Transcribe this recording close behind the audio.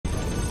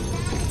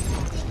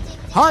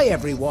Hi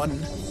everyone!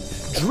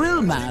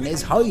 Drillman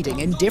is hiding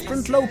in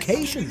different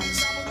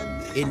locations.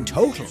 In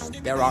total,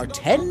 there are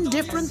 10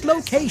 different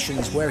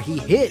locations where he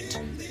hid.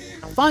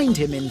 Find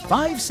him in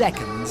 5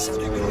 seconds.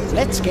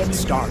 Let's get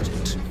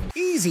started.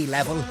 Easy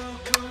level.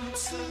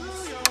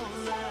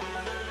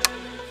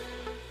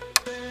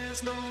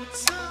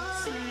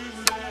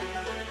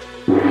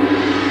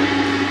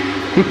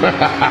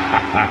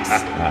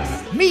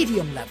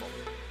 Medium level.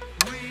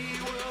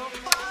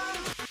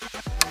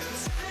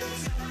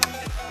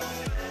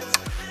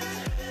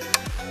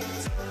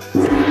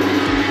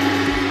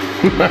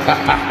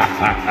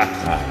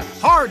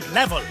 Hard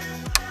level.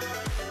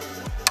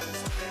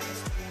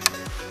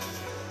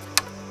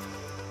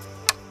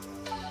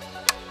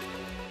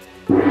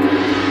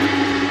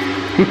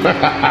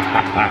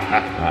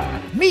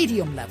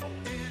 Medium level.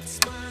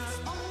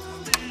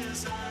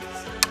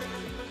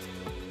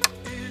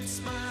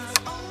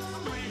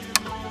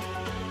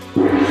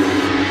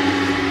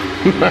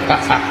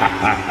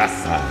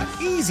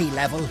 Easy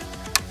level.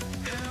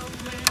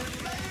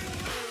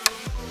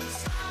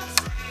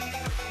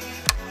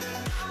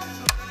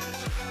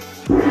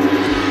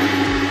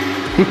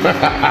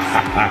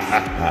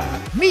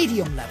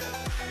 Medium level.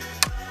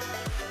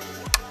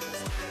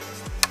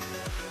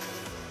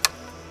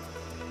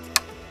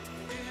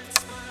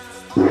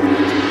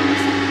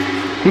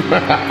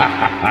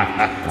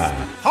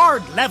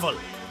 Hard level.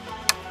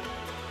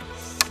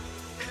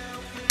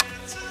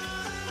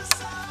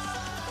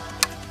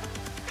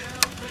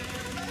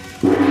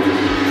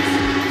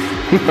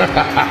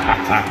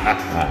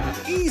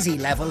 Easy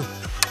level.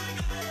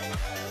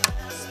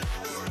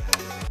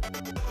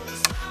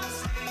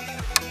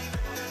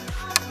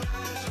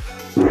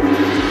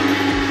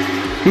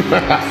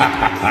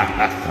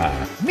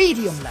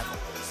 Medium level.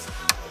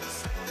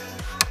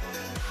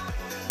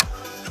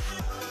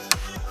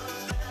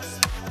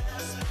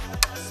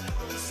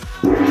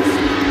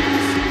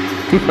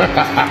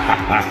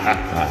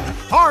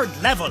 Hard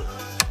level.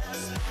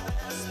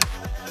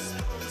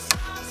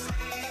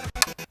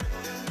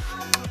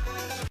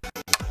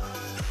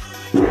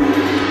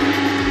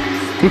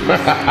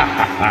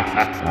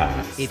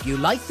 If you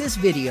like this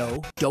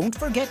video, don't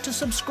forget to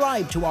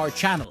subscribe to our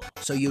channel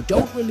so you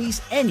don't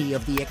release any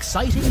of the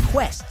exciting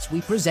quests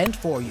we present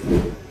for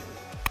you.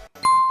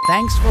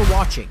 Thanks for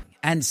watching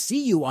and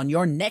see you on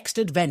your next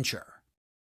adventure.